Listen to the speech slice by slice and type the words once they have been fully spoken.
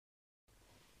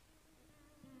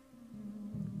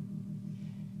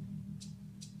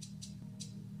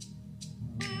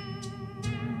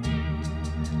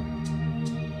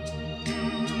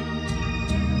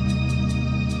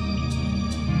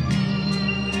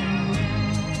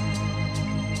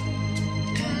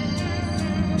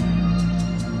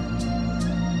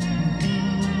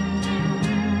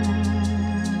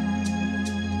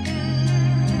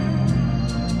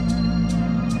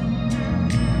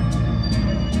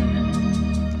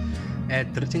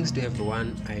Greetings to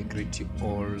everyone. I greet you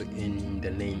all in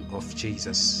the name of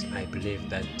Jesus. I believe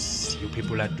that you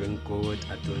people are doing good,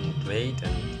 are doing great,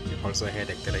 and you also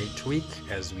had a great week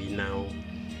as we now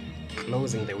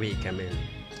closing the week. We're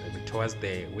towards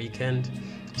the weekend.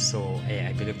 So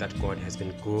I believe that God has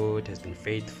been good, has been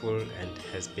faithful, and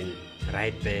has been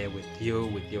right there with you,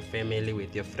 with your family,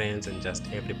 with your friends, and just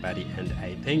everybody. And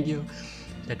I thank you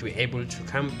that we're able to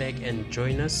come back and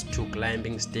join us to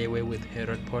Climbing Stairway with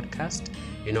Herod podcast.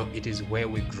 It is where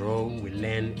we grow, we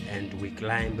learn, and we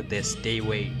climb the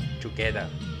stairway together.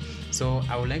 So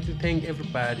I would like to thank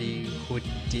everybody who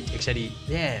did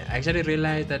I actually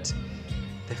realized that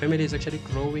the family is actually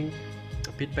growing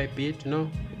bit by bit. We're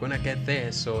gonna get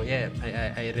there. So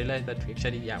I realized that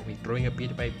we're growing a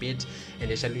bit by bit,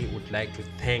 and actually would like to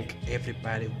thank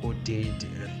everybody who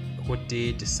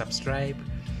did subscribe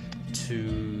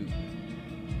to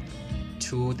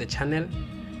the channel.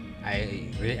 I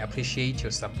really appreciate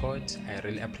your support. I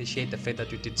really appreciate the fact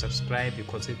that you did subscribe, you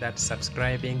considered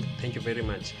subscribing. Thank you very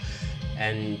much.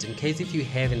 And in case if you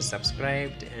haven't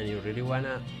subscribed and you really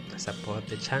wanna support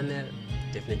the channel,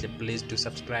 definitely please do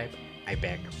subscribe. I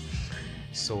beg.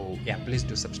 So please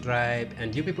do subscribe,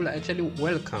 and you people are actually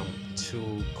welcome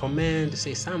to comment,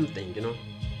 say something.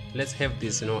 Let's have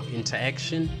this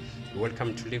interaction. You're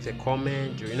welcome to leave a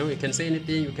comment. You can say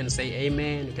anything. You can say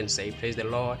amen, you can say praise the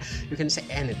Lord, you can say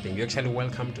anything. You're actually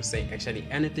welcome to say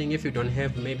anything. If you don't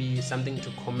have maybe something to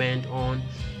comment on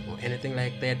or anything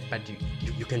like that, but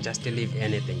you can just leave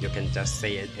anything. You can just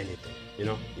say anything.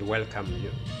 You're welcome.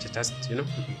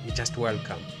 You're just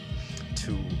welcome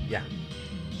to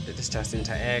let's just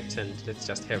interact and let's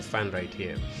just have fun right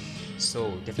here.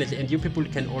 So definitely, and you people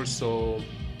can also,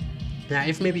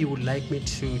 if maybe you would like me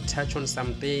to touch on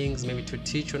some things, maybe to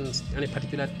teach on a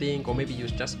particular thing, or maybe you're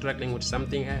just struggling with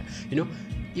something,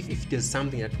 if there's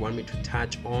something that you want me to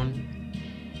touch on,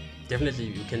 definitely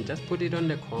you can just put it on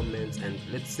the comments, and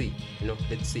let's see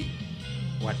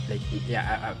what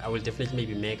I will definitely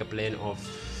maybe make a plan of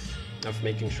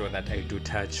making sure that I do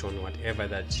touch on whatever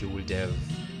that you would have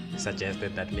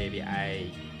suggested that maybe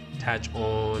I touch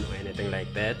on or anything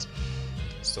like that.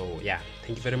 So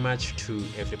thank you very much to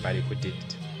everybody who did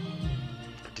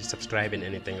subscribe and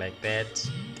anything like that.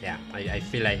 I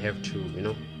feel I have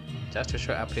to just to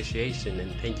show appreciation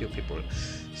and thank you people.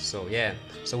 So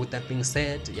with that being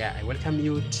said, I welcome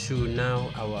you to now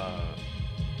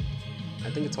I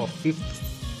think it's our fifth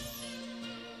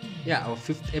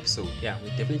episode.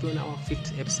 We're definitely on our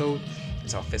fifth episode.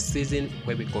 It's our first season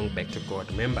where we're going back to God.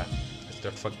 Remember, let's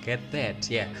not forget that.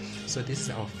 So this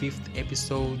is our fifth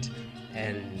episode,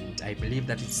 and I believe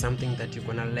that it's something that you're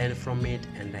gonna learn from it,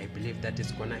 and I believe that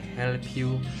it's gonna help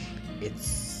you.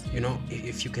 It's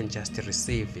if you can just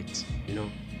receive it,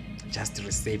 just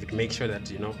receive it. Make sure that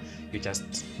you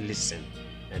just listen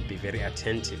and be very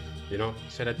attentive,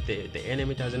 so that the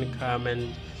enemy doesn't come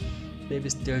and maybe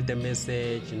steal the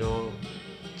message.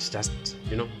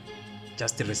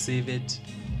 Just receive it,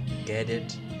 get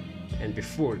it, and be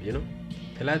full.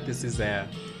 This is a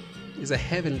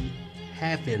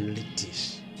heavenly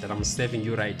dish that I'm serving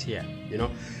you right here.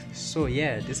 So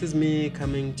this is me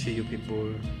coming to you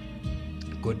people,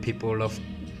 good people of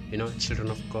children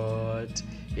of God,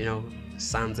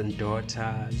 sons and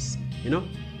daughters.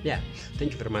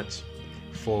 Thank you very much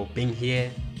for being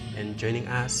here and joining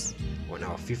us on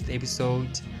our fifth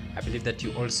episode. I believe that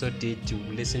you also did to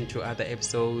listen to other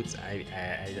episodes.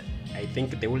 I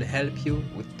think they will help you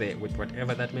with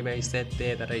whatever that maybe I said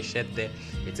there, that I shared there.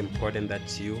 It's important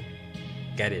that you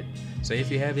get it. So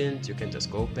if you haven't, you can just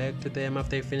go back to them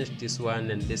after you finish this one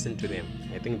and listen to them.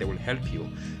 I think they will help you.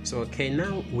 So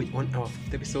now we on our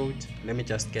fifth episode. Let me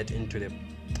just get into it.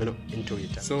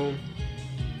 So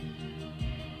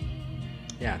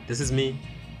this is me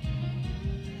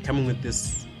coming with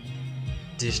this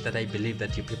dish that I believe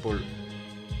that you people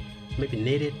maybe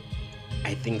need it.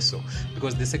 I think so,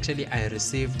 because this actually I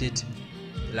received it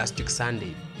last week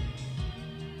Sunday.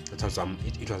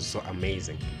 It was so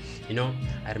amazing.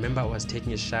 I remember I was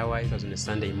taking a shower. It was on a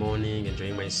Sunday morning,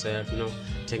 enjoying myself,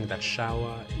 taking that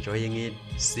shower, enjoying it,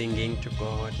 singing to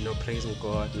God, praising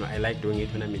God. I like doing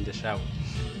it when I'm in the shower,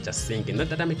 just singing. Not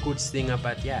that I'm a good singer,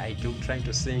 but I do try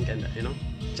to sing, and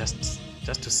just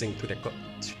to sing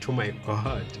to my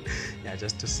God.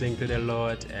 Just to sing to the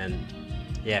Lord. And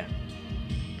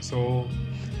so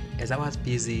as I was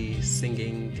busy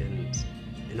singing and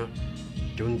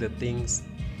doing the things,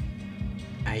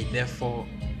 I therefore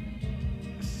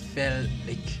felt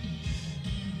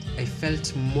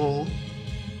more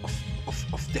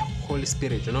of the Holy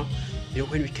Spirit,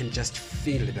 when we can just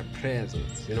feel the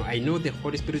presence. I know the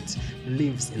Holy Spirit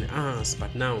lives in us,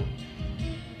 but now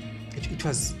it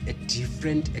was a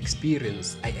different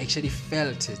experience. I actually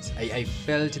felt it. I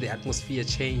felt the atmosphere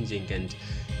changing, and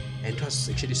it was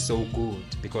actually so good,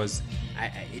 because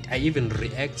I even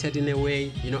reacted in a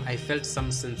way. I felt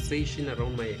some sensation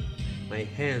around my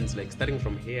hands, like starting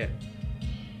from here,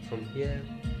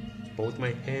 both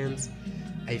my hands.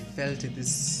 I felt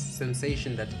this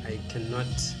sensation that I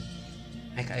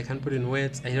can't put in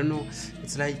words. I don't know.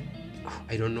 It's like,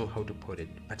 I don't know how to put it,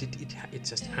 but it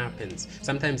just happens.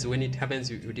 Sometimes when it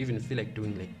happens, you would even feel like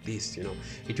doing like this.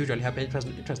 It usually happens.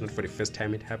 It was not for the first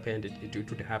time it happened. It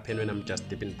would happen when I'm just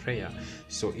deep in prayer.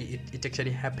 So it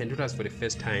actually happened. It was for the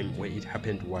first time where it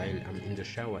happened while I'm in the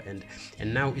shower, and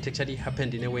now it actually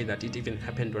happened in a way that it even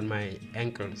happened on my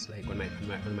ankles, like on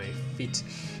my feet,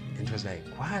 and it was like,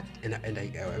 what? And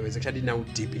I was actually now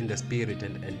deep in the spirit,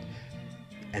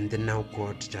 and then now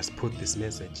God just put this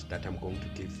message that I'm going to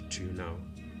give to you now.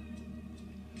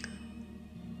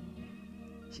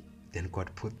 Then God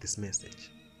put this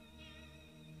message.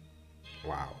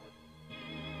 Wow.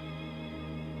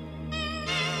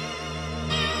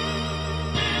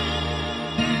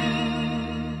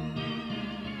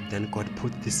 Then God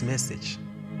put this message.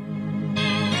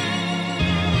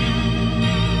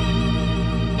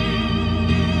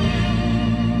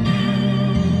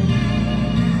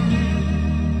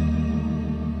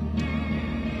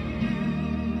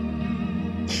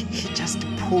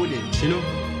 Put it,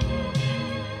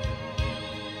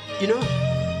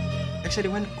 actually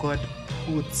when God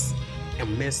puts a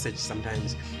message,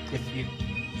 sometimes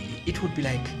it would be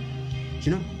like,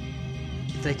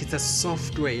 it's like it's a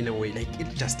software in a way, like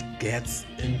it just gets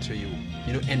into you,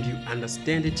 and you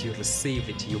understand it, you receive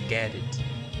it, you get it.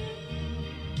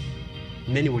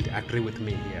 Many would agree with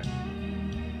me here,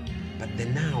 but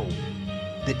then now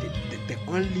the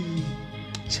only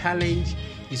challenge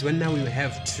is when now you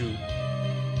have to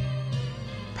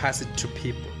pass it to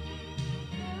people.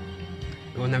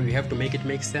 Well, now you have to make it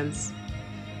make sense.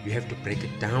 You have to break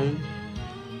it down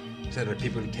so that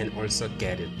people can also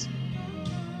get it.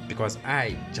 Because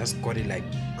I just got it like,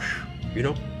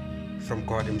 from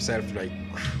God himself, like,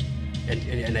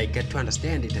 and I get to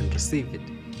understand it and receive it.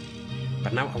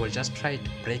 But now I will just try to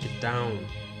break it down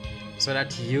so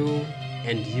that you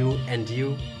and you and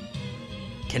you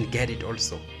can get it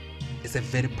also. It's a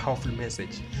very powerful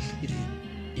message.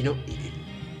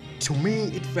 To me,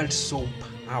 it felt so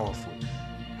powerful.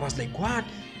 I was like, what?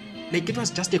 Like, it was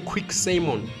just a quick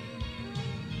sermon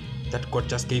that God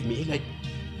just gave me. Like,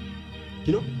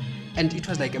 and it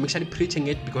was like I'm actually preaching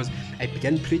it, because I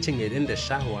began preaching it in the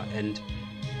shower, and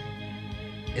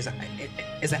as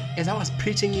I was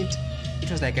preaching it, it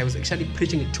was like I was actually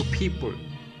preaching it to people.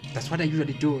 That's what I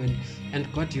usually do,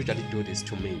 and God usually do this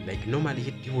to me. Like, normally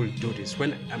he will do this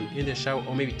when I'm in the shower,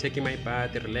 or maybe taking my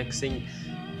bath, relaxing.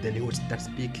 Then he would start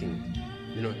speaking,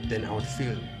 then I would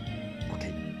feel,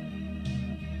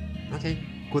 okay,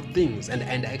 good things. And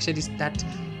I actually start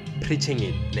preaching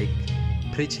it, like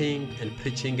preaching and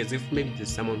preaching as if maybe there's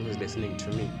someone who's listening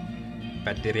to me.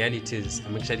 But the reality is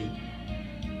I'm actually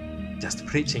just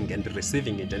preaching and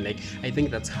receiving it. And like, I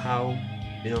think that's how,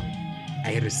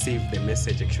 I receive the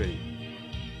message actually.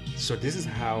 So this is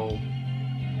how,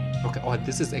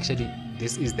 this is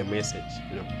the message,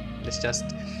 Let's just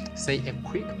say a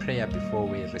quick prayer before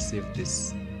we receive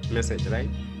this message, right?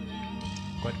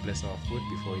 God bless our food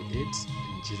before we eat.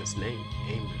 In Jesus' name,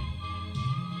 amen.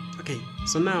 Okay,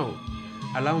 so now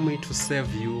allow me to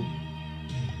serve you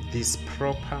this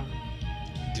proper,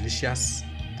 delicious,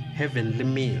 heavenly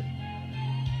meal.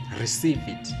 Receive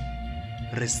it,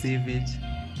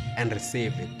 and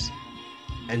receive it.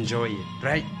 Enjoy it,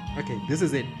 right? Okay, this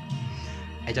is it.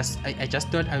 I just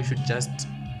thought I should just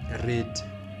read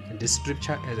this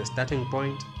scripture as a starting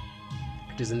point.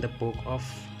 It is in the book of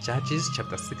Judges,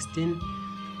 chapter 16,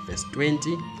 verse 20.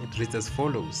 It reads as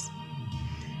follows.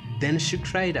 Then she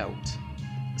cried out,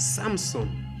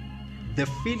 Samson, the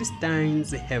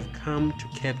Philistines have come to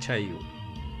capture you.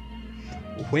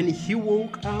 When he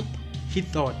woke up, he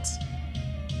thought,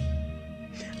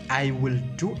 I will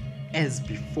do as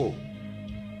before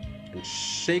and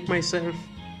shake myself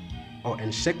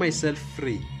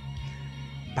free.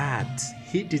 But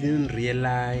he didn't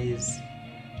realize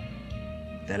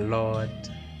the Lord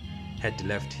had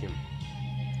left him.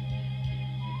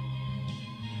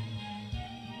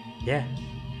 Yeah,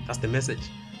 that's the message.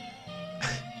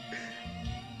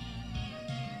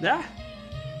 Yeah,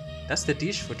 that's the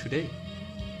dish for today.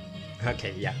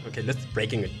 Okay, let's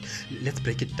break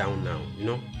it down now,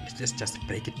 let's just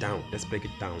break it down.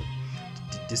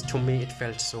 This to me, it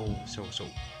felt so,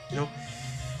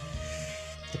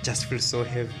 it just feels so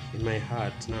heavy in my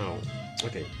heart now.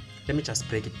 Okay, let me just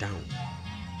break it down.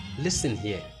 Listen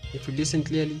here. If you listen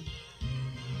clearly,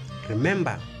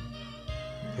 remember.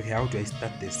 Okay, how do I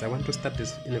start this? I want to start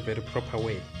this in a very proper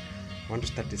way. I want to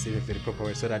start this in a very proper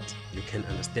way so that you can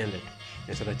understand it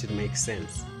and so that it makes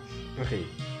sense. Okay,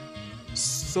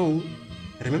 so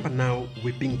remember now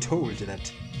we're being told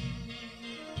that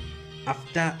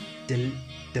after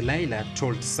Delilah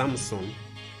told Samson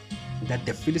that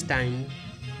the Philistines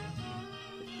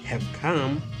have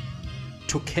come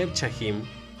to capture him,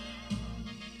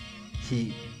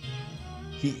 he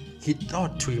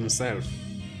thought to himself,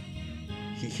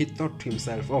 he thought to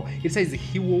himself, oh, it says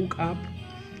he woke up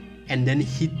and then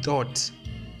he thought.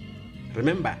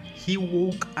 Remember, he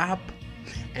woke up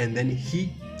and then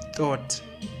he thought.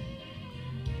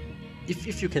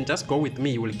 If you can just go with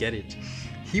me, you will get it.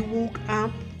 He woke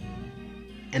up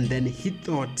and then he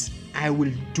thought, I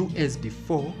will do as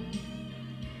before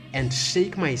and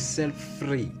shake myself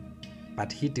free.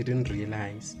 But he didn't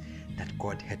realize that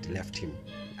God had left him.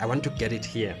 I want to get it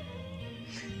here.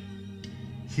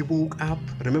 He woke up.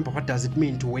 Remember, what does it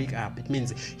mean to wake up? It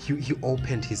means he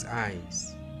opened his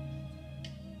eyes.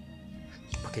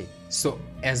 Okay, so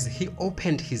as he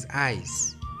opened his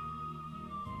eyes,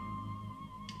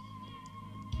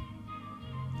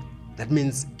 that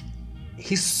means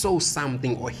he saw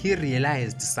something or he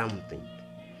realized something.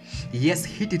 Yes,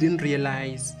 he didn't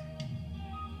realize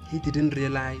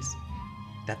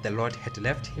that the Lord had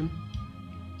left him,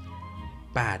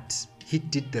 but he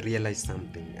did realize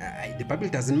something. The Bible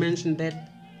doesn't mention that.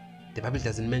 It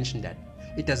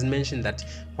doesn't mention that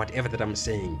whatever that I'm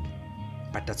saying,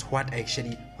 but that's what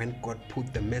actually, when God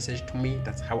put the message to me,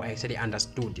 that's how I actually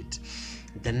understood it.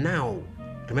 Then now,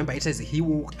 remember it says he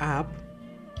woke up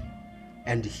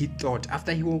and he thought.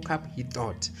 After he woke up, he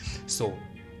thought. So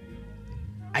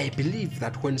I believe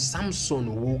that when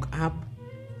Samson woke up,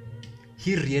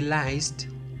 he realized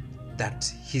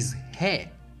that his hair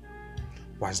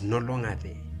was no longer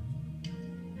there.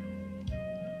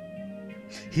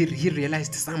 He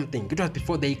realized something. It was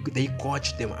before they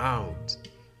gouged them out.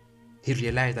 He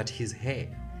realized that his hair,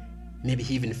 maybe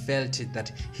he even felt it,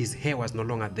 that his hair was no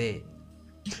longer there.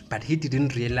 But he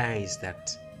didn't realize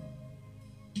that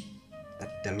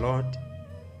the Lord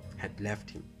had left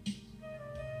him.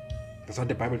 That's what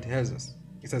the Bible tells us.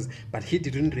 It says, but he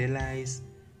didn't realize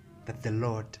that the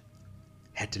Lord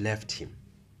had left him.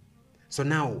 So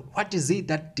now, what is it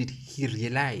that did he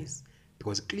realize?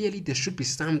 Because clearly there should be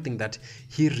something that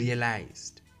he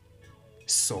realized.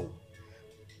 So,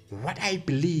 what I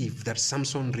believe that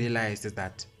Samson realized is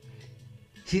that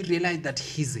he realized that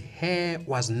his hair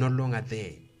was no longer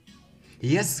there.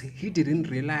 Yes, he didn't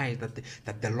realize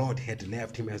that the Lord had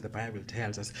left him, as the Bible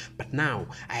tells us. But now,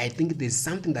 I think there's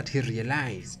something that he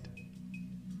realized.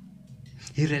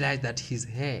 He realized that his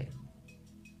hair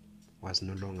was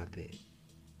no longer there.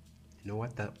 You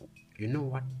know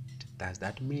what does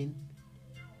that mean?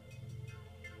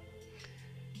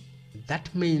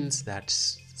 That means that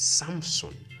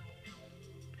Samson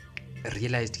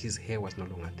realized his hair was no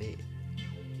longer there.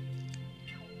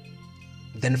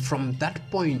 Then from that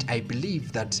point, I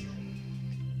believe that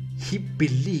he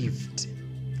believed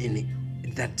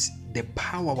in that the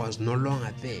power was no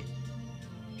longer there.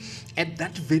 At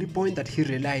that very point that he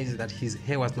realized that his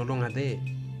hair was no longer there,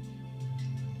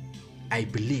 I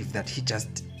believe that he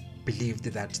just believed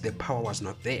that the power was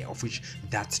not there, of which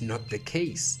that's not the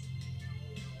case.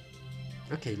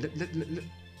 Okay,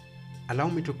 allow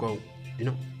me to go,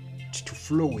 to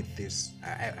flow with this.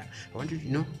 I want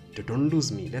you, to don't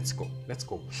lose me. Let's go.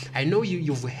 I know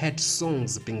you've heard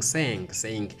songs being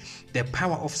saying the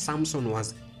power of Samson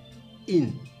was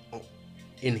in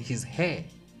his hair.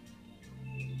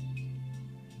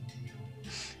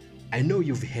 I know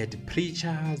you've heard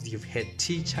preachers, you've heard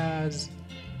teachers,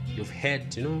 you've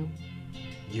heard,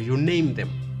 you name them,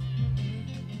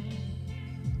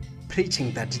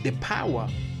 preaching that the power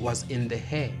was in the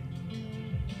hair.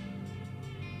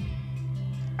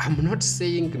 I'm not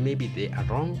saying maybe they are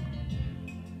wrong.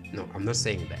 No, I'm not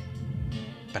saying that.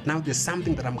 But now there's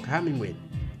something that I'm coming with.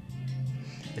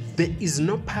 There is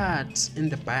no part in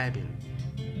the Bible,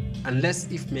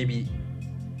 unless if maybe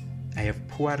I have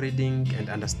poor reading and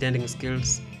understanding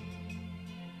skills.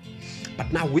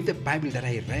 But now with the Bible that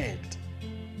I read,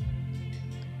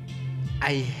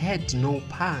 I had no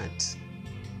part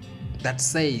that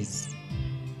says,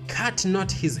 cut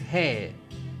not his hair,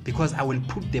 because I will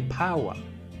put the power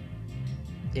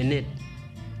in it.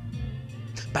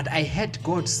 But I heard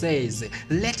God says,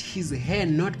 let his hair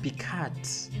not be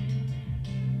cut,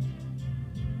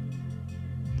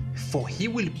 for he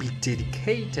will be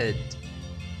dedicated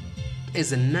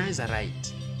as a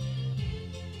Nazarite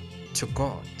to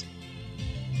God.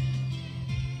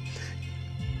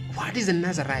 What is a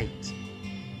Nazarite?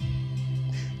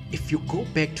 If you go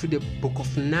back to the book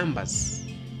of Numbers,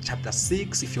 chapter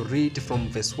 6, if you read from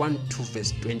verse 1 to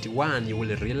verse 21, you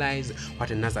will realize what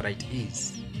a Nazarite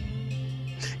is.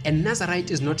 A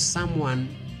Nazarite is not someone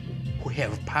who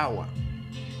have power.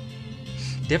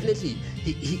 Definitely,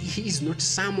 he is not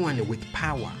someone with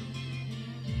power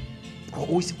or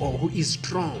who is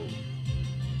strong.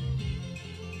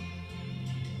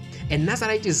 A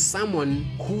Nazarite is someone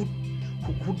who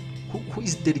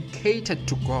is dedicated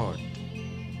to God.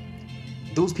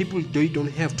 Those people, they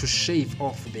don't have to shave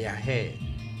off their hair.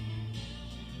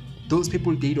 Those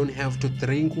people, they don't have to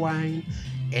drink wine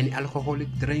and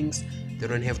alcoholic drinks. They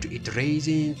don't have to eat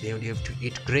raisins. They don't have to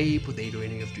eat grape. They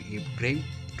don't have to eat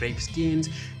grape skins.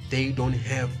 They don't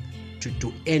have to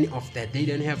do any of that. They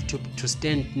don't have to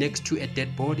stand next to a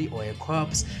dead body or a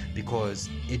corpse because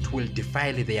it will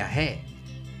defile their hair.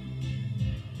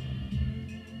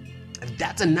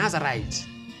 That's a Nazarite.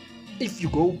 If you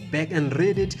go back and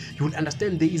read it, you will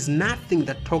understand there is nothing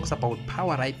that talks about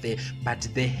power right there, but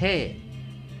the hair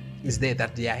is there,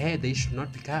 that their hair, they should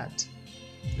not be cut.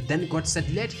 Then God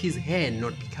said, let his hair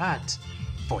not be cut,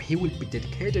 for he will be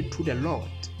dedicated to the Lord.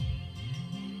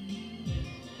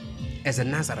 As a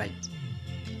Nazarite,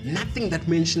 nothing that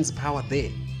mentions power there.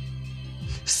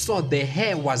 So the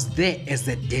hair was there as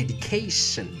a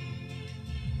dedication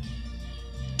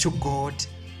to God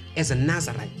as a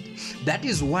Nazarite. That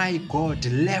is why God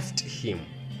left him.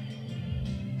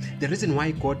 The reason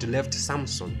why God left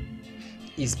Samson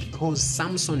is because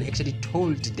Samson actually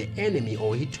told the enemy,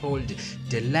 or he told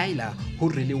Delilah, who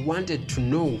really wanted to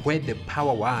know where the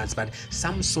power was. But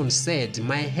Samson said,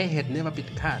 my hair had never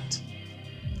been cut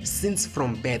since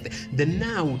from birth. Then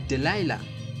now Delilah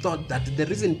thought that the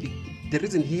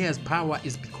reason he has power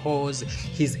is because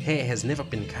his hair has never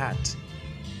been cut,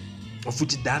 of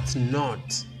which that's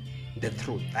not the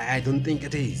truth. I don't think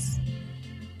it is.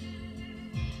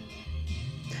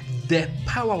 The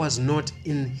power was not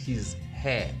in his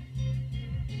hair.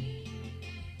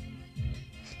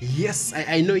 Yes,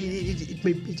 I know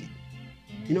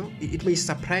it may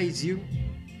surprise you.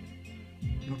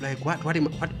 You're like, what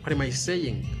am I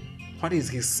saying? What is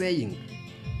he saying?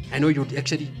 I know you're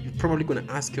probably gonna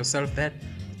ask yourself that.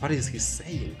 What is he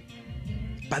saying?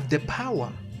 But the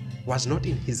power was not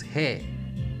in his hair.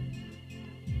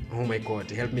 Oh my God,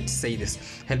 help me to say this.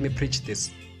 Help me preach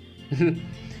this.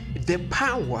 The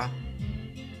power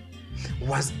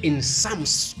was in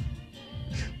Samson.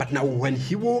 But now when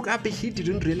he woke up, he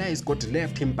didn't realize God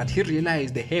left him, but he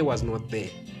realized the hair was not there.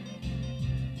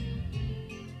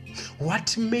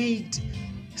 What made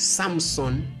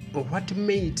Samson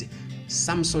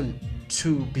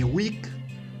to be weak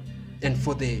and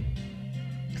for the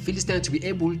Philistines to be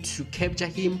able to capture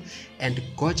him and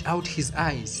gouge out his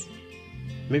eyes?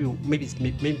 Maybe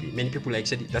many people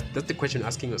actually, that's the question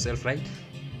asking yourself, right?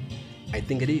 I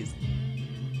think it is.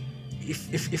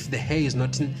 If the hair is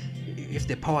not in, if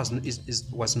the power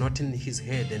was not in his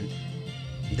hair, then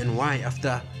why,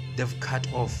 after they've cut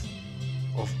off,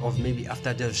 maybe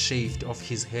after they've shaved off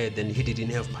his hair, then he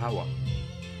didn't have power?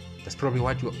 That's probably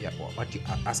what you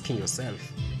are asking yourself.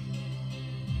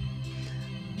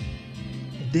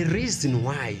 The reason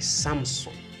why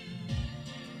Samson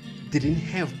didn't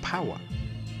have power,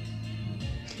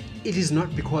 it is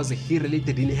not because he really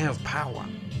didn't have power,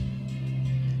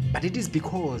 but it is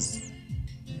because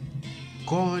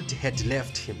God had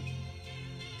left him.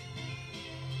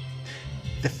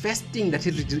 The first thing that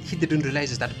he didn't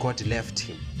realize is that God left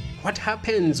him. What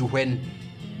happens when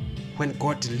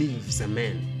God leaves a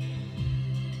man?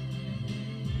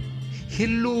 He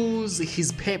loses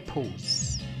his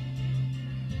purpose.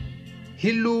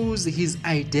 He loses his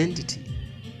identity.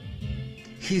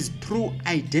 His true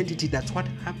identity. That's what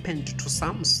happened to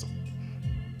Samson.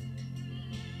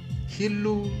 He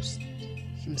lost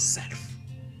himself.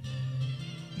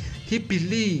 He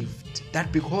believed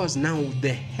that because now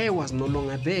the hair was no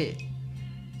longer there,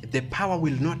 the power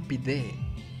will not be there.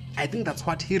 I think that's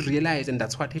what he realized, and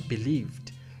that's what he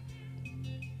believed.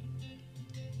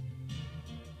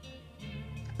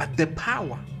 But the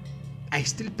power, I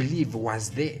still believe,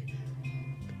 was there.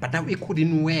 But now it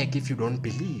couldn't work if you don't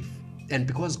believe. And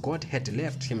because God had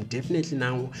left him, definitely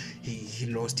now he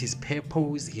lost his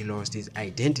purpose, he lost his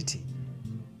identity.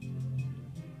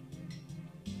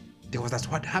 Because that's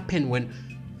what happened when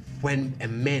a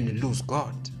man loses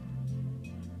God.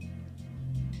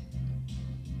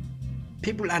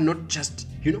 People are not just,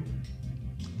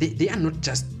 they are not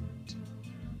just,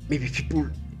 maybe people,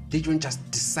 they don't just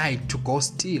decide to go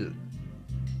steal.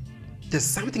 There's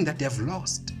something that they've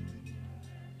lost.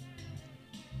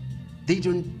 They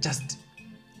don't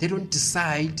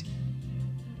decide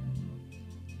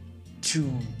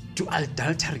to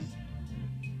adultery,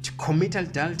 to commit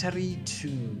adultery, to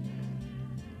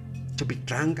be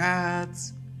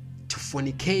drunkards, to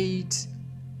fornicate,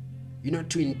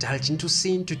 to indulge into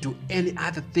sin, to do any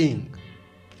other thing.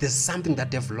 There's something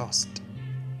that they've lost.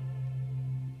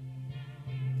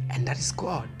 And that is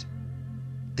God.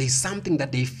 There's something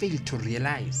that they failed to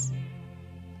realize,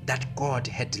 that God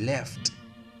had left.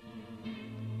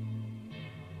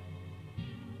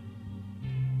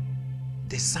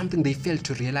 There's something they failed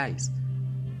to realize,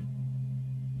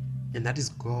 and that is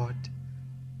God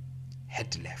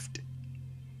had left.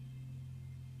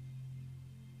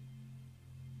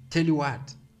 Tell you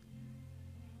what,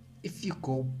 if you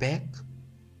go back,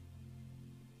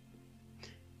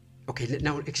 okay,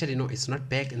 now actually no, it's not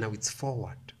back, now it's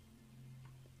forward.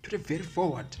 To the very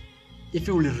forward. If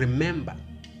you will remember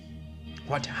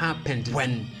what happened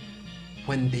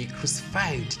when they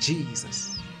crucified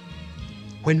Jesus,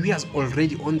 when he was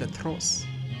already on the cross.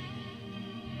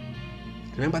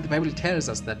 Remember, the Bible tells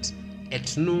us that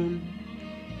at noon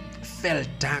fell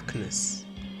darkness.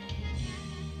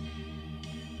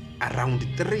 Around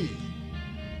 3,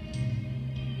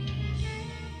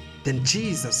 then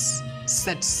Jesus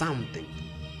said something.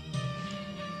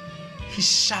 He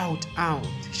shouted out,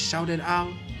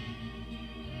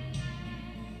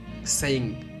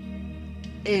 saying,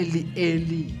 Eli,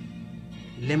 Eli,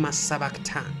 lema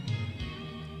sabachthani.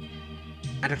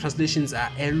 Other translations are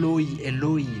Eloi,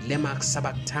 Eloi, lema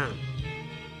sabachthani.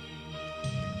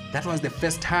 That was the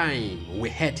first time we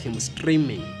heard him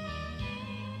screaming,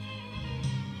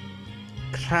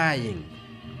 crying.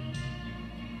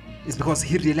 It's because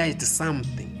he realized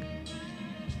something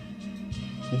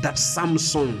that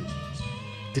Samson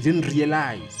didn't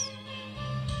realize.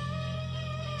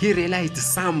 He realized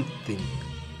something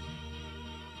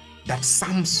that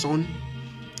Samson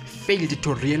failed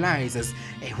to realize as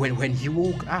when he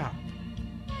woke up.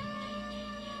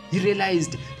 He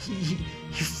realized he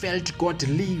felt God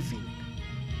living,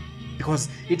 because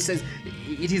it says,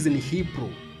 it is in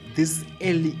Hebrew, this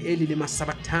Eli Eli lema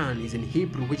sabachthani is in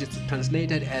Hebrew, which is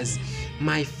translated as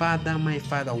my father,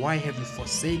 why have you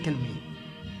forsaken me?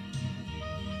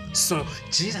 So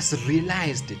Jesus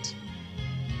realized it.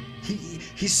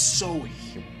 He saw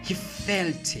him, he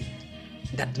felt it,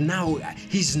 that now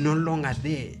he's no longer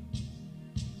there.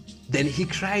 Then he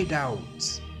cried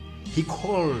out, he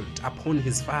called upon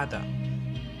his father,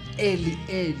 Eli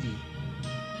Eli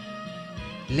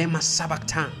lema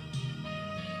sabachthani.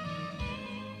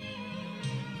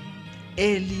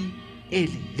 Eli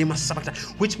Eli lema sabachthani,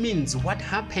 which means what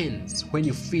happens when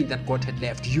you feel that God had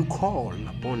left? You call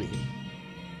upon him.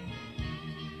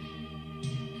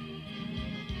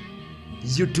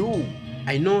 You do.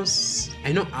 I know us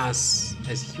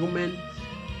as human,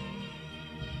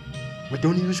 we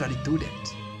don't usually do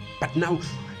that. But now,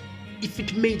 if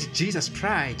it made Jesus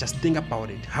cry, just think about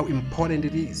it, how important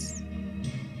it is.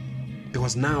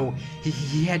 Because now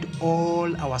he had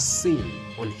all our sin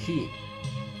on him.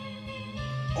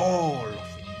 All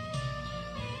of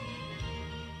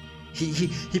it.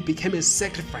 He became a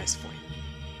sacrifice for him.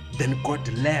 Then God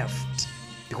left,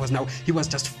 because now he was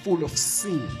just full of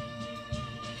sin.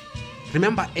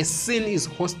 Remember, a sin is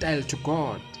hostile to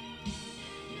God.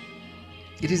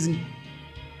 It is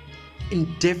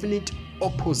in definite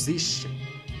opposition.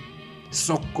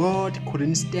 So God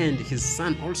couldn't stand his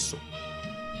son also.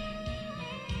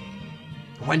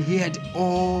 When he had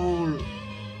all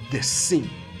the sin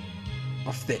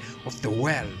of the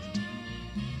world.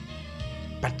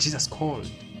 But Jesus called,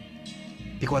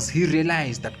 because he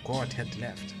realized that God had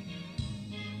left.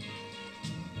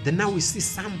 Then now we see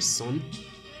Samson,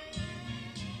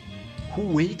 who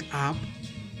wake up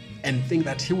and think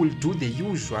that he will do the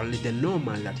usual, the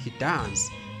normal that he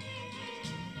does,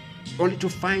 only to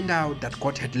find out that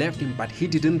God had left him, but he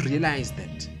didn't realize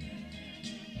that.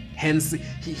 Hence,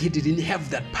 he didn't have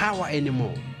that power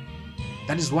anymore.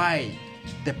 That is why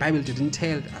the Bible didn't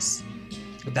tell us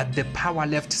that the power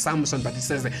left Samson, but it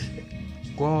says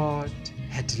God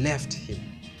had left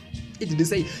him. It didn't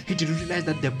say he didn't realize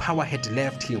that the power had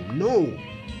left him. No.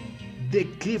 The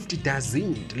gift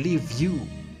doesn't leave you.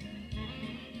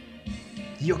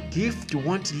 Your gift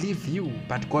won't leave you,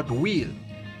 but God will.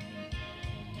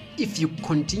 If you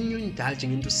continue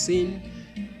indulging into sin,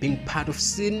 being part of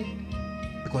sin,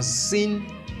 because sin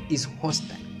is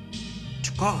hostile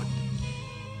to God,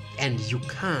 and you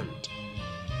can't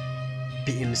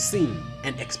be in sin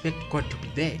and expect God to be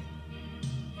there.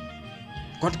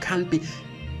 God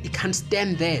can't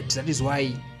stand there. That is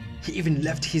why he even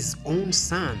left his own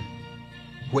son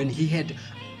when he had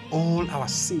all our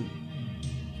sin.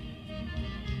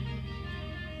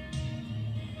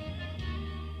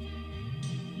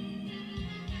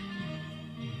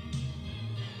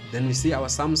 Then we see our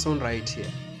Samson right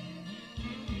here.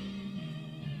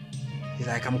 He's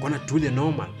like, I'm gonna do the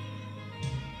normal.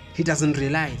 He doesn't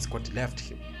realize God left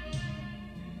him.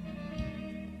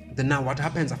 Then now what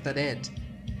happens after that?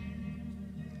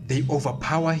 They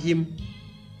overpower him,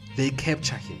 they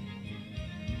capture him.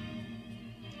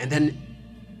 And then,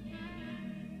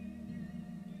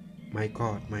 my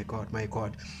God.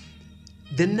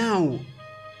 Then now,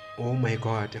 oh my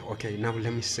God, okay, now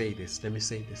let me say this.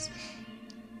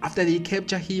 After they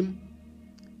capture him,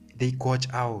 they gouge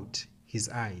out his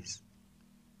eyes.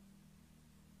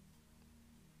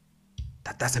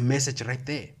 That's a message right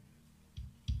there.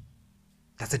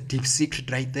 That's a deep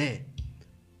secret right there.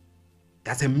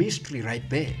 That's a mystery right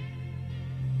there.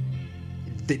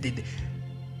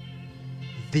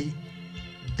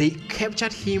 They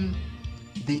captured him,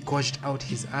 they gouged out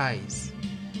his eyes.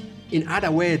 In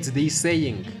other words, they're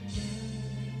saying,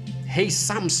 hey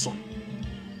Samson.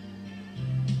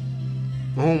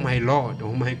 Oh my Lord,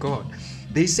 oh my God.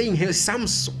 They're saying, hey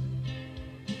Samson,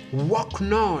 walk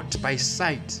not by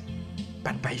sight,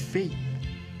 but by faith.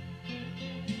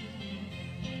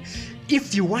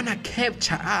 If you want to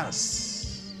capture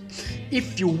us,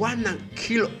 if you want to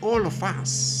kill all of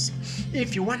us,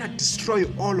 if you want to destroy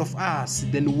all of us,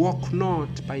 then walk not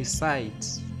by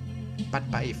sight,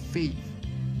 but by faith.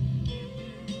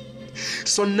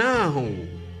 So now,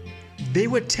 they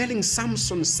were telling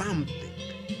Samson something,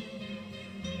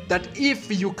 that if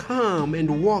you come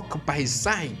and walk by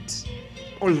sight,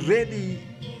 already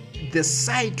the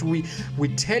sight we're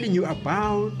telling you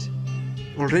about,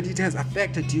 already it has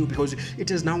affected you, because it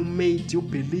has now made you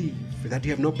believe that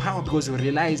you have no power, because you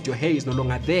realized your hair is no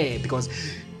longer there. Because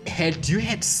had you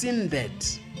seen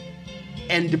that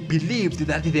and believed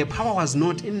that the power was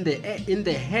not in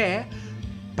the hair,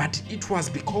 but it was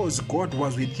because God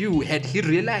was with you, had he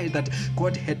realized that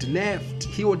God had left,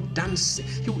 he would have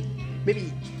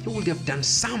done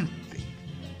something,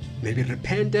 maybe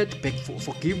repented, begged for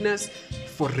forgiveness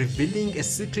for revealing a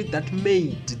secret that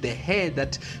made the hair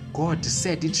that God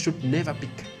said it should never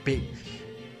be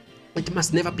it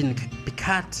must never be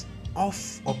cut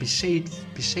off or be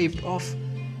shaved off,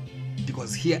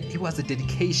 because here it was a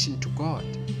dedication to God.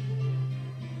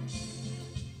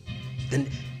 Then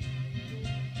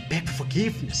beg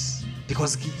forgiveness,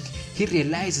 because he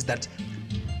realizes that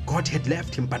God had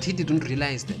left him, but he didn't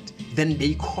realize that. Then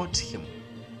they caught him.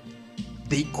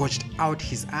 They gouged out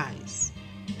his eyes,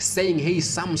 saying, hey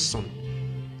Samson,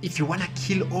 if you want to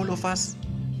kill all of us,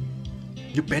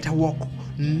 you better walk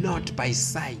not by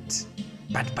sight,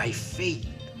 but by faith.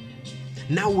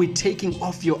 Now we're taking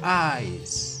off your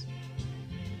eyes,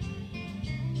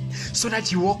 so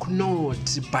that you walk not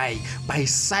by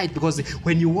sight, because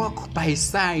when you walk by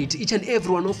sight, each and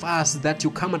every one of us that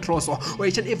you come across, or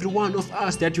each and every one of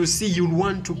us that you see, you'll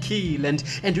want to kill, and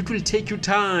it will take you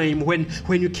time when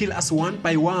you kill us one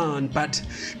by one, but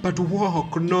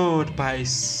walk not by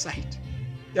sight.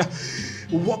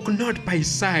 Walk not by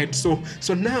sight. So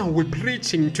now we're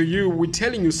preaching to you, we're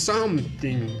telling you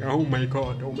something. Oh my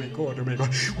God.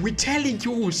 We're telling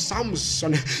you,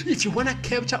 Samson, if you want to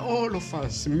capture all of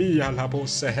us, if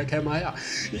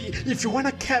you want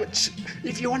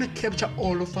to capture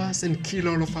all of us and kill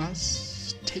all of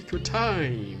us, take your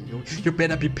time. You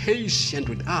better be patient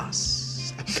with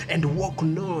us and walk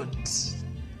not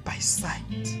by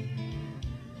sight,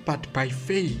 but by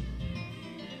faith.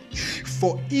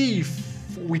 For if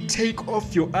we take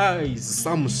off your eyes,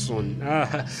 Samson,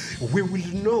 we will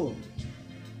know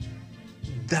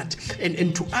that,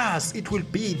 and to us it will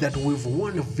be that we've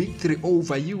won a victory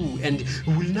over you, and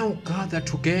we will now gather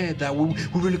together. We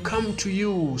will come to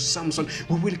you, Samson.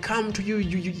 We will come to you.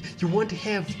 You won't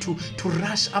have to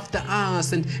rush after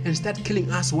us and start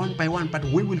killing us one by one, but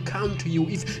we will come to you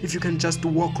if you can just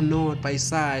walk not by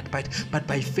sight, but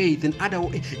by faith. In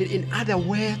other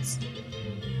words,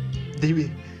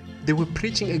 they were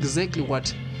preaching exactly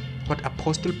what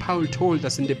Apostle Paul told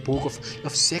us in the book of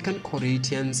 2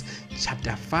 Corinthians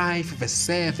chapter 5 verse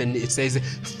 7. It says,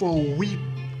 for we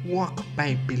walk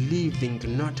by believing,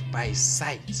 not by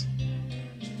sight.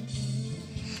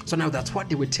 So now that's what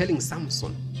they were telling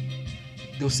Samson.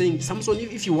 They were saying, Samson,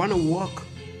 if you want to walk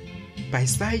by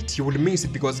sight, you will miss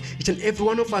it, because each and every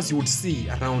one of us you would see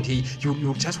around here,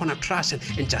 you just want to crush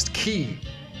and just kill.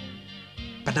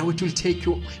 But now it will take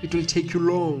you long, it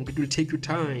will take you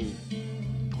time,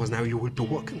 because now you will be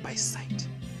walking by sight.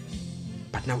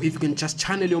 But now if you can just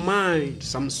channel your mind,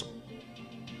 Samson,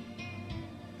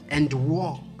 and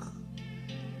walk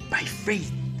by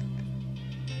faith,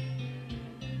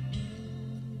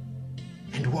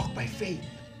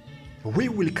 we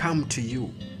will come to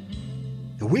you.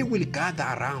 We will gather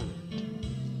around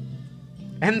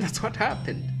And that's what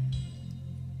happened.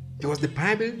 Because the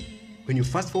Bible, when you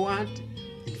fast forward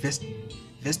in verse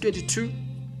 22,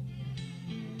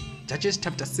 Judges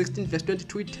chapter 16 verse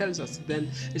 22, it tells us,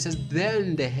 then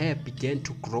the hair began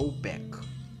to grow back.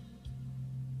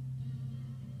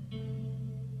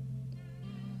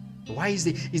 Why is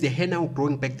the hair now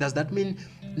growing back? Does that mean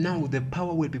now the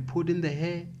power will be put in the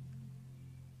hair?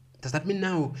 Does that mean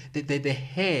now the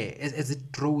hair, as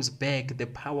it grows back, the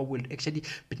power will actually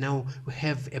now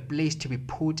have a place to be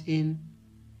put in?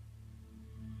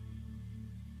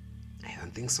 I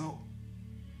don't think so.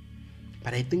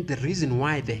 But I think the reason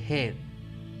why the hair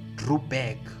grew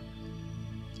back,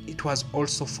 it was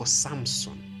also for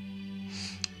Samson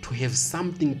to have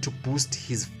something to boost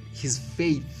his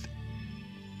faith,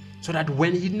 so that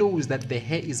when he knows that the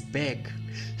hair is back,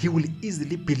 he will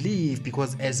easily believe,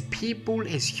 because as people,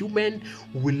 as human,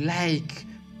 we like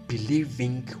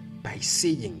believing by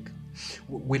seeing.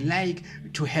 We like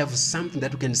to have something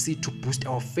that we can see to boost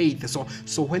our faith.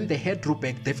 So when the hair drew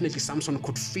back, definitely Samson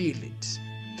could feel it.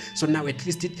 So now at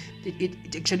least it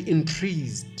actually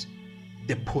increased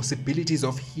the possibilities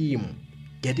of him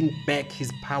getting back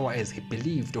his power as he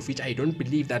believed, of which I don't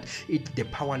believe that the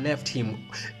power left him.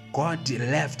 God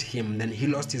left him, then he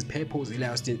lost his purpose, he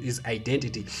lost his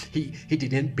identity. He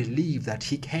didn't believe that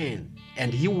he can,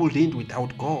 and he wouldn't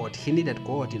without God. He needed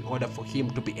God in order for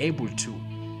him to be able to.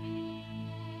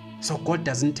 So God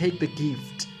doesn't take the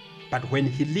gift, but when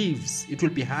he leaves, it will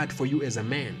be hard for you as a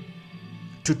man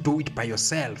to do it by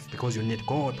yourself, because you need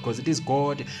God, because it is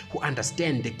God who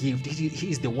understands the gift. He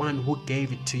is the one who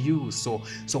gave it to you. So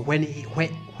when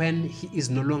he is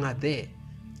no longer there,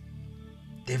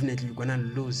 definitely you're gonna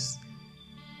lose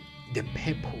the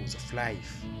purpose of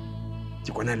life.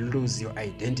 You're gonna lose your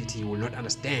identity. You will not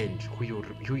understand who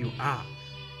you are.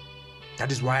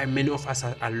 That is why many of us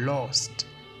are lost.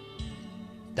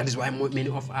 That is why many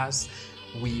of us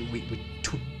we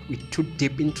too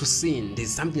deep into sin.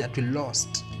 There's something that we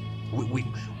lost.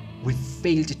 We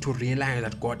failed to realize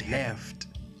that God left,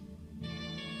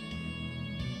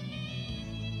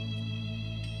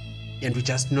 and we're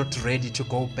just not ready to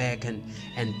go back and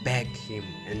beg him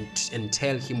and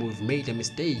tell him we've made a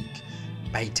mistake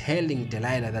by telling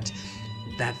Delilah that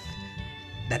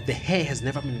the hair has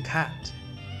never been cut.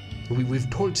 We've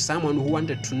told someone who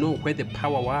wanted to know where the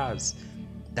power was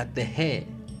that the hair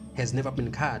has never been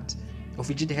cut, of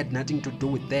which it had nothing to do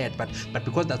with that, but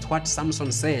because that's what Samson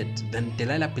said, then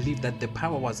Delilah believed that the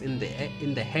power was in the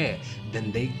hair.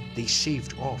 Then they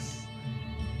shaved off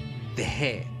the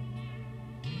hair.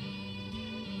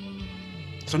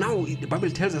 So now the Bible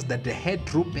tells us that the hair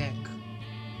drew back.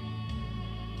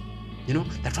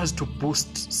 That was to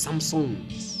boost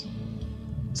Samson's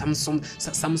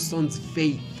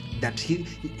faith, that he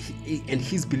and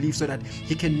his belief, so that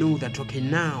he can know that, okay,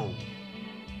 now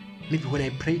maybe when I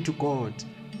pray to God,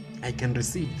 I can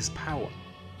receive this power.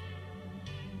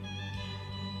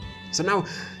 So now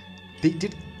they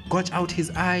did gouge out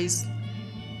his eyes,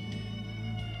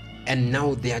 and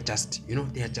now they are just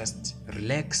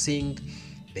relaxing.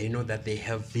 They know that they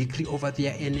have victory over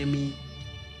their enemy.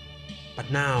 But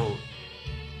now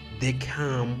they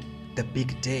come the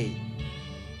big day,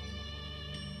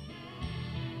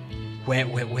 where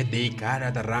they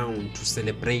gathered around to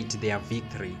celebrate their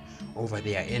victory over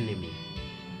their enemy.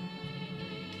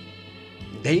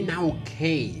 They now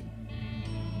came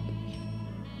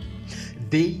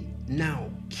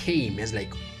as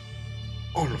like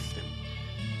all of them.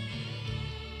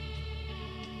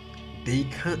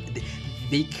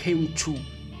 They came to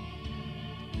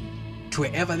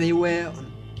wherever they were,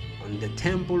 on the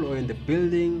temple or in the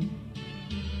building,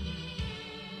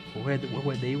 where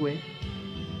they were.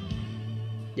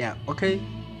 Yeah, okay.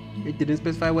 It didn't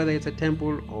specify whether it's a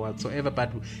temple or whatsoever,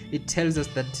 but it tells us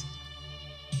that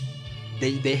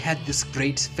they had this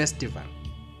great festival,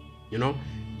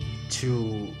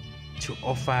 to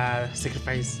offer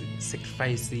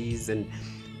sacrifices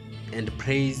and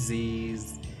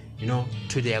praises,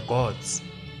 to their gods.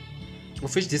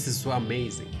 Of which this is so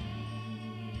amazing.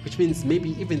 Which means maybe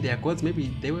even their gods,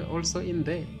 maybe they were also in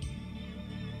there.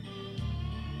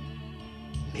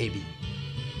 Maybe.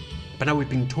 But now we're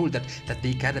being told that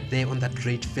they gathered there on that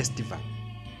great festival.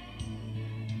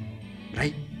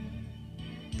 Right?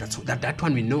 That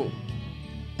one we know.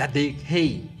 That they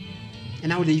came, and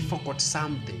now they forgot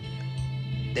something.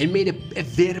 They made a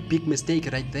very big mistake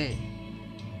right there.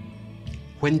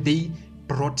 When they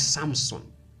brought Samson,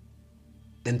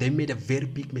 then they made a very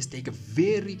big mistake, a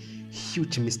very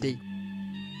huge mistake.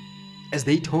 As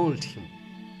they told him,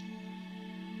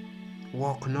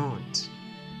 walk not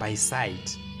by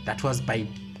sight. That was by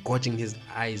gouging his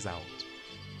eyes out.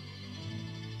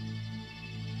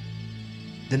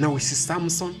 Then now we see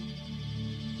Samson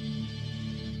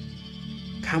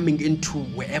coming into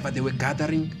wherever they were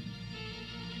gathering.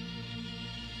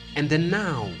 And then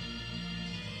now,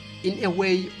 in a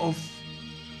way of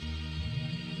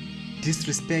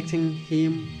disrespecting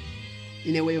him,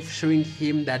 in a way of showing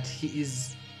him that he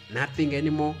is nothing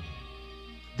anymore,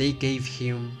 they gave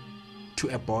him to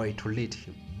a boy to lead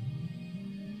him.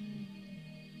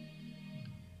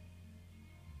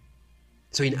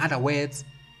 So in other words,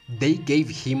 they gave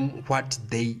him what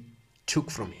they took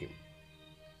from him.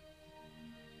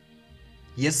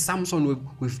 Yes, Samson,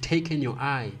 we've taken your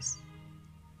eyes.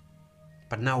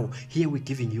 But now, here we're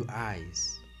giving you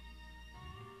eyes.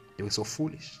 They were so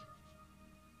foolish.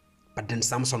 But then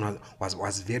Samson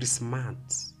was very smart.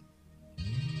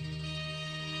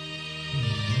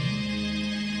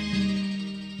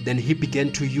 Then he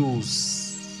began to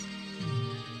use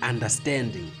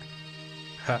understanding.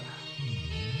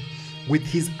 With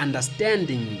his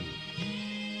understanding,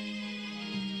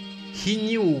 he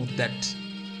knew that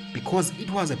because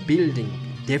it was a building,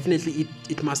 definitely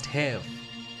it must have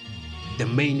the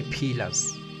main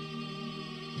pillars.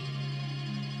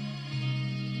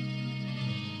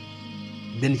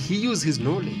 Then he used his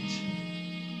knowledge,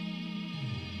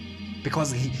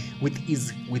 because with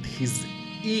his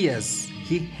ears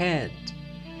he heard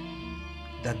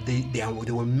that there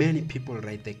were many people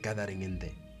right there gathering in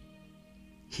there.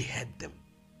 He heard them.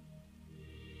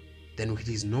 Then with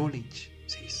his knowledge,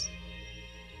 says,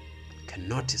 can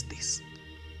notice this.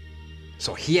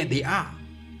 So here they are.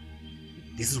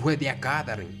 This is where they are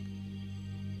gathering.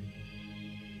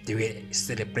 They were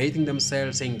celebrating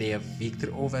themselves, saying they have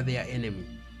victory over their enemy.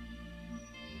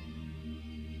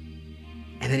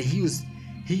 And then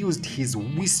he used his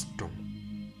wisdom.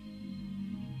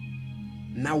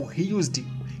 Now he used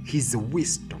his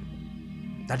wisdom.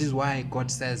 That is why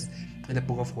God says in the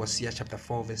book of Hosea chapter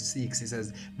 4 verse 6, he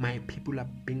says, my people are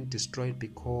being destroyed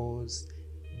because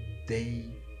they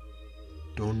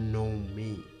don't know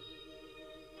me.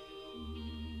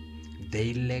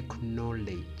 They lack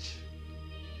knowledge.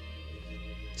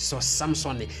 So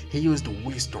Samson, he used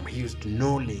wisdom, he used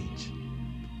knowledge.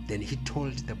 Then he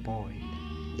told the boy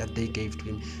that they gave to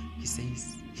him, he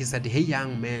said, hey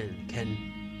young man, can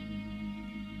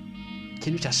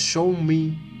you just show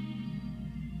me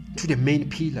to the main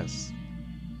pillars,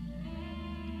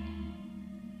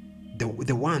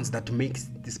 the ones that makes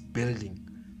this building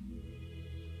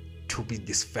to be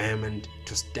this firm and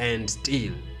to stand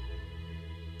still.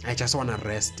 I just want to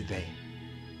rest there.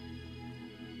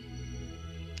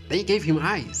 They gave him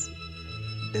eyes.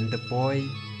 Then the boy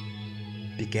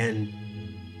began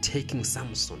taking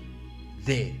Samson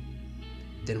there.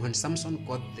 Then when Samson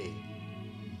got there,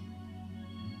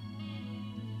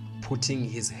 putting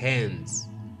his hands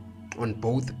on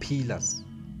both pillars,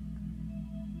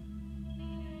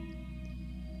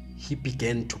 he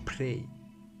began to pray.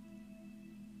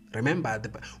 Remember,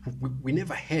 we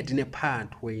never heard in a part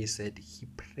where he said he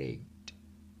prayed.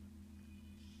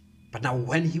 But now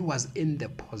when he was in the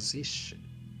position,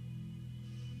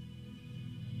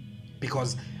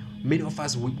 because many of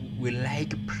us, we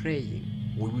like praying.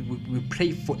 We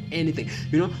pray for anything.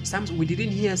 We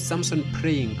didn't hear Samson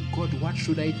praying, God, what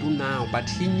should I do now? But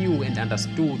he knew and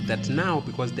understood that now,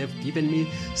 because they've given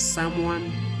me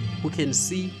someone who can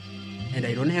see and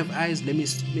I don't have eyes, let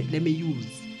me use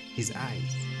his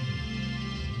eyes.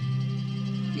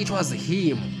 It was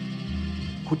him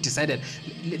who decided,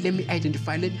 let me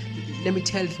identify, let me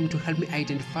tell him to help me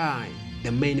identify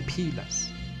the main pillars.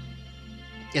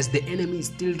 As the enemy is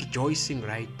still rejoicing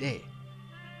right there,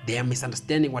 they are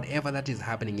misunderstanding whatever that is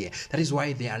happening here. That is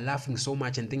why they are laughing so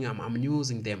much and thinking I'm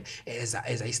using them as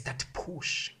I start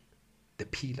pushing the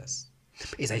pillars.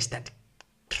 As I start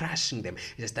crushing them,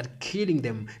 as I start killing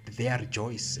them, they are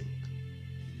rejoicing.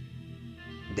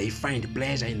 They find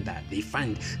pleasure in that. They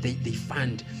find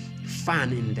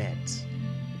fun in that.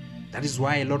 That is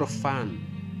why a lot of fun,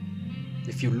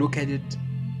 if you look at it,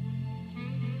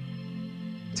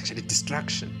 it's actually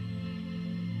distraction.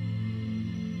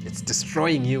 It's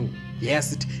destroying you.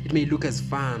 Yes, it may look as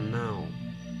fun now.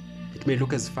 It may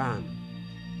look as fun.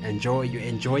 You're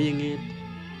enjoying it,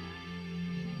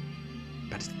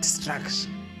 but it's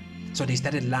distraction. So they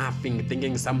started laughing,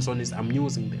 thinking Samson is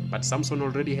amusing them. But Samson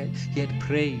already had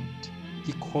prayed.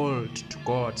 He called to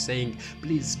God, saying,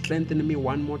 please strengthen me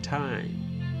one more time,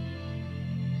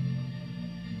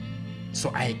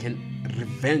 so I can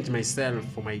revenge myself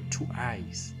for my 2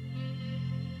 eyes.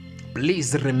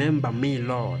 Please remember me,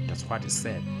 Lord. That's what he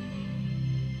said.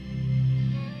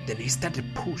 Then he started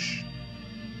push,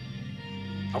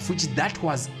 of which that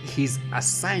was his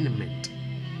assignment.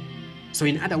 So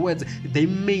in other words, they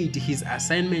made his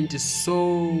assignment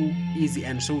so easy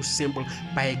and so simple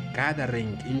by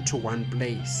gathering into one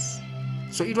place.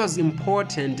 So it was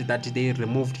important that they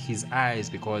removed his eyes,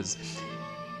 because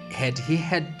had he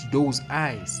had those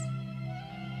eyes,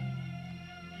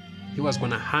 he was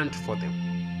gonna hunt for them.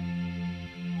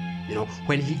 You know,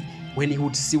 when he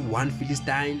would see one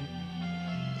Philistine,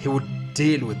 he would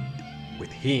deal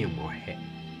with him or her.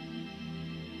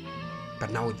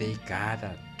 But now they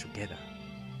gathered together.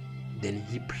 Then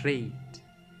he prayed.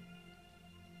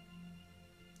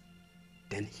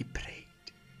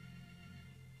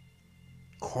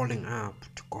 Calling up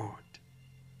to God.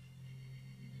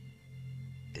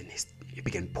 Then he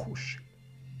began pushing.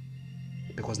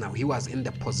 Because now he was in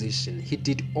the position. He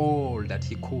did all that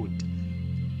he could.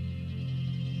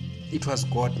 It was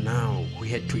God now who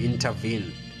had to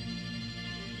intervene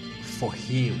for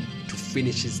him to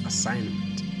finish his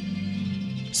assignment.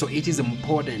 So it is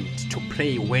important to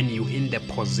pray when you're in the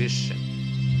position.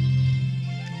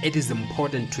 It is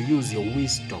important to use your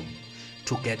wisdom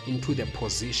to get into the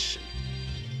position.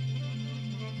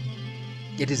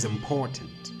 It is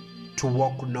important to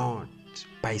walk not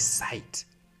by sight,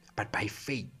 but by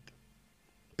faith.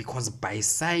 Because by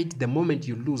sight, the moment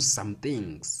you lose some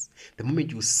things, the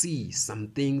moment you see some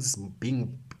things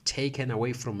being taken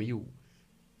away from you,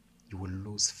 you will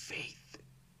lose faith.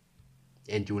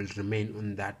 And you will remain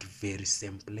on that very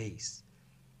same place.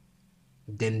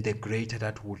 Then the greater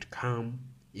that would come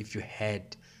if you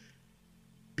had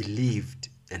believed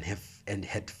and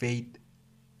had faith,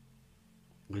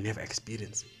 you'll never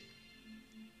experience it.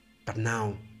 But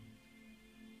now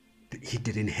he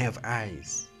didn't have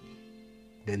eyes.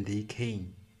 Then they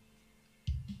came.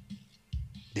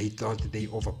 They thought they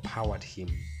overpowered him.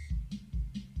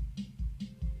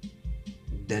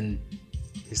 Then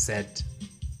he said,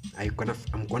 I'm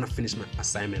gonna finish my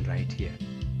assignment right here.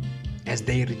 As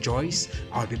they rejoice,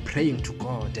 I'll be praying to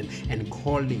God and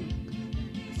calling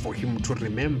for him to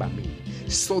remember me.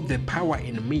 So the power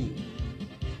in me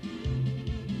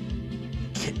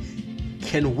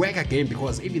can work again,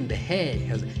 because even the hair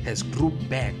has grew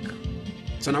back.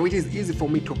 So now it is easy for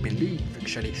me to believe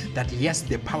actually that yes,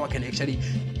 the power can actually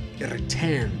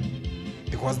return,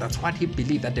 because that's what he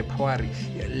believed, that the power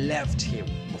left him,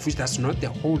 of which that's not the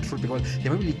whole truth, because the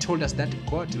Bible told us that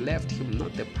God left him,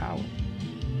 not the power.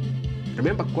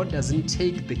 Remember, God doesn't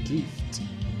take the gift,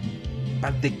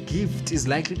 but the gift is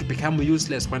likely to become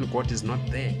useless when God is not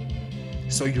there.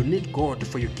 So you need God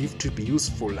for your gift to be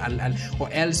useful, or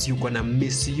else you're gonna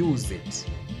misuse it.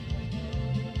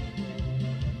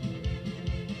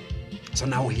 So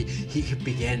now he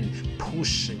began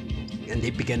pushing, and they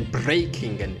began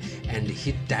breaking, and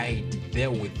he died there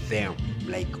with them,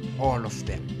 like all of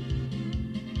them.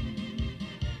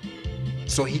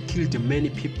 So he killed many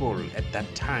people at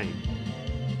that time.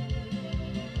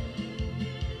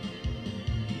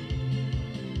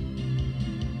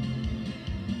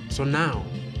 So now,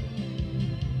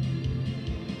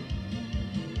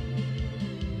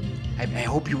 I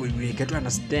hope you will get to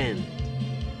understand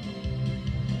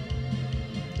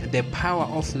the power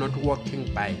of not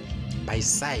walking by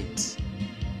sight.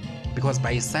 Because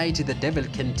by sight, the devil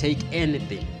can take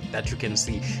anything that you can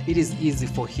see. It is easy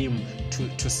for him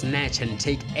to snatch and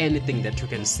take anything that you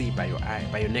can see by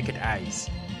your naked eyes,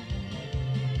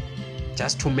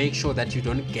 just to make sure that you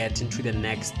don't get into the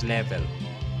next level.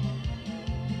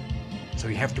 So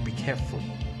you have to be careful.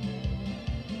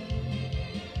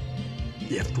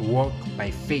 You have to walk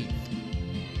by faith,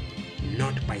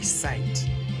 not by sight.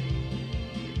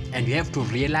 And you have to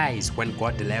realize when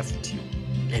God left you.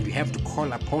 And you have to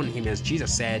call upon him, as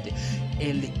Jesus said,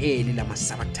 Eli, Eli, lama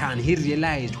sabachthani. He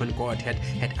realized when God had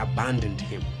abandoned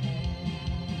him.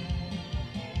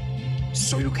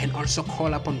 So you can also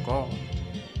call upon God.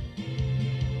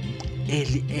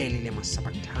 Eli, Eli, lama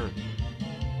sabachthani.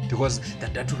 Because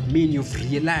that would mean you've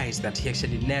realized that he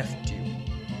actually left you.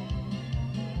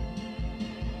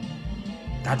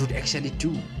 That would actually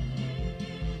do.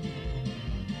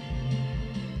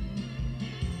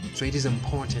 So it is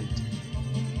important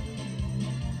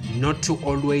not to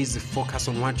always focus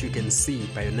on what you can see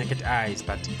by your naked eyes,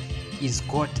 but is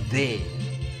God there?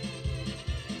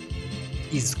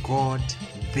 Is God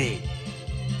there?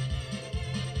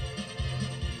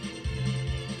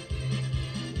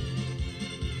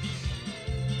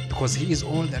 Because he is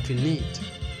all that we need.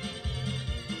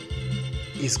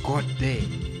 Is God there?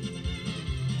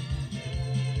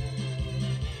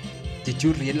 Did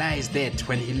you realize that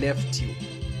when he left you?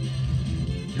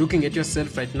 Looking at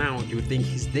yourself right now, do you think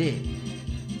he's there?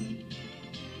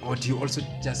 Or do you also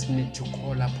just need to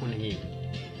call upon him?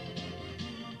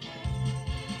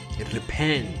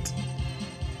 Repent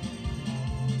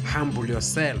Humble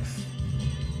yourself.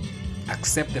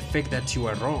 Accept the fact that you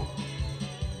are wrong.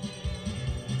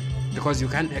 Because you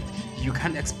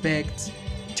can't expect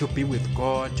to be with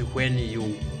God when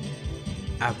you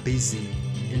are busy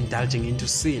indulging into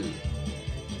sin.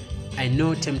 I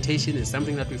know temptation is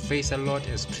something that we face a lot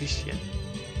as Christians.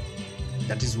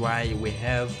 That is why we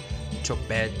have to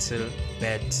battle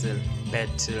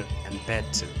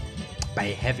by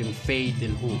having faith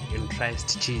in who? In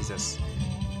Christ Jesus.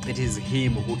 It is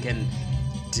Him who can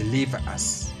deliver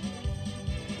us,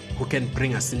 who can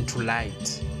bring us into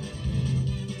light.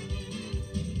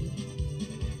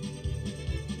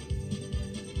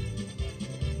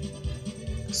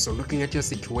 So looking at your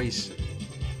situation,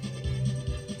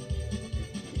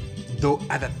 though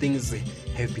other things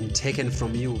have been taken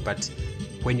from you, but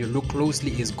when you look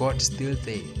closely, is God still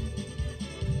there?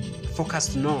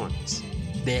 Focus not.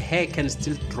 The hair can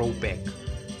still grow back.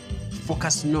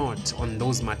 Focus not on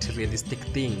those materialistic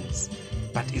things,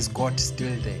 but is God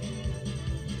still there?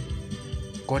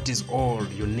 God is all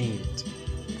you need.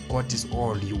 God is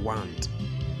all you want.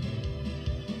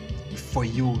 For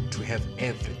you to have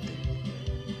everything,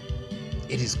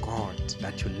 it is God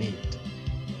that you need.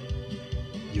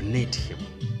 You need Him.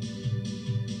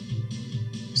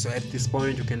 So at this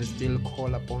point, you can still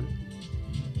call upon Him.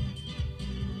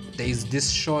 There is this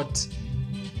short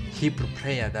Hebrew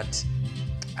prayer that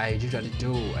I usually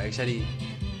do. I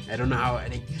don't know how.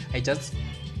 I just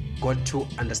got to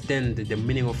understand the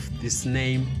meaning of this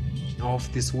name,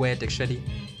 of this word actually.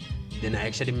 Then I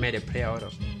actually made a prayer out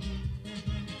of it.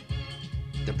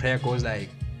 The prayer goes like,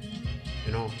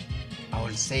 I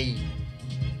will say,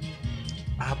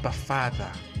 Abba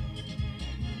Father,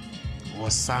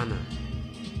 Hosanna.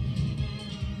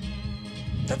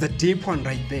 That's a deep one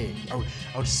right there.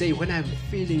 I would say when I'm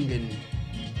feeling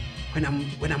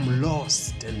when I'm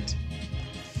lost and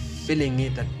feeling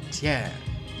it that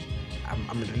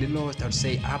I'm really lost, I would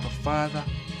say Abba Father,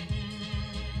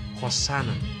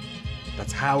 Hosanna.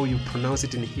 That's how you pronounce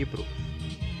it in Hebrew.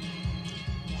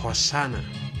 Hosanna.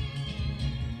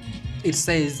 It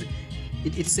says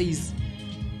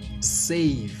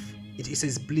save. It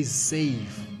says please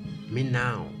save me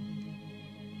now.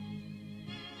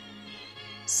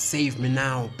 Save me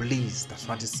now, please. That's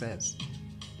what it says.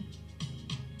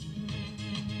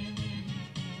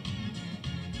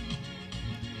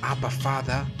 Abba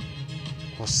Father,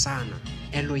 Hosanna.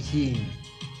 Elohim,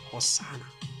 Hosanna.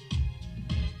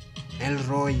 El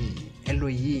Roi,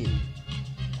 Elohim,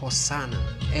 Hosanna.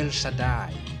 El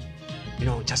Shaddai.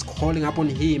 Just calling upon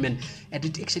Him, and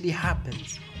it actually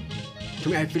happens. To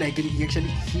me, I feel like He actually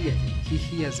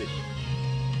hears it.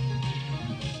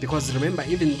 Because remember,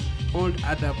 even all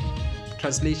other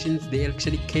translations, they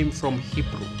actually came from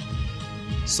Hebrew.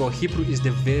 So Hebrew is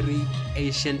the very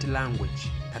ancient language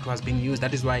that was being used.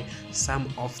 That is why some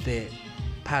of the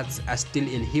parts are still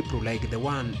in Hebrew, like the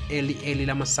one Eli Eli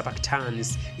lama sabachthani,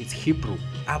 it's Hebrew.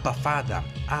 Abba Father,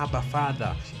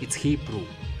 it's Hebrew.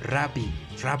 Rabbi,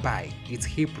 it's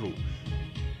Hebrew.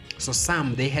 So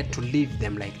some, they had to leave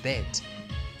them like that.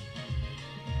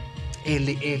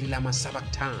 Eli Eli lama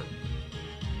sabachthani.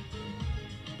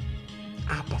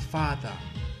 Abba Father,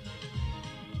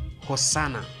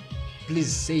 Hosanna,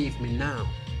 please save me now.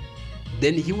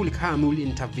 Then He will come, He will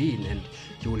intervene, and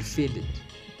He will fill it.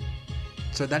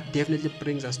 So that definitely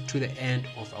brings us to the end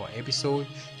of our episode.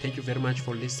 Thank you very much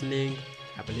for listening.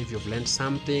 I believe you've learned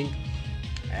something,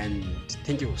 and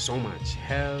thank you so much.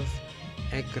 Have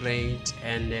a great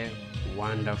and a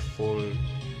wonderful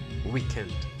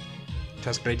weekend. It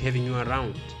was great having you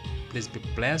around. Please be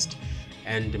blessed,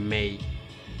 and may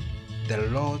the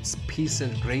Lord's peace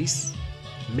and grace,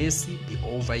 mercy be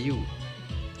over you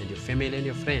and your family and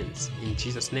your friends. In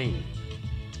Jesus' name,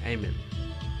 amen.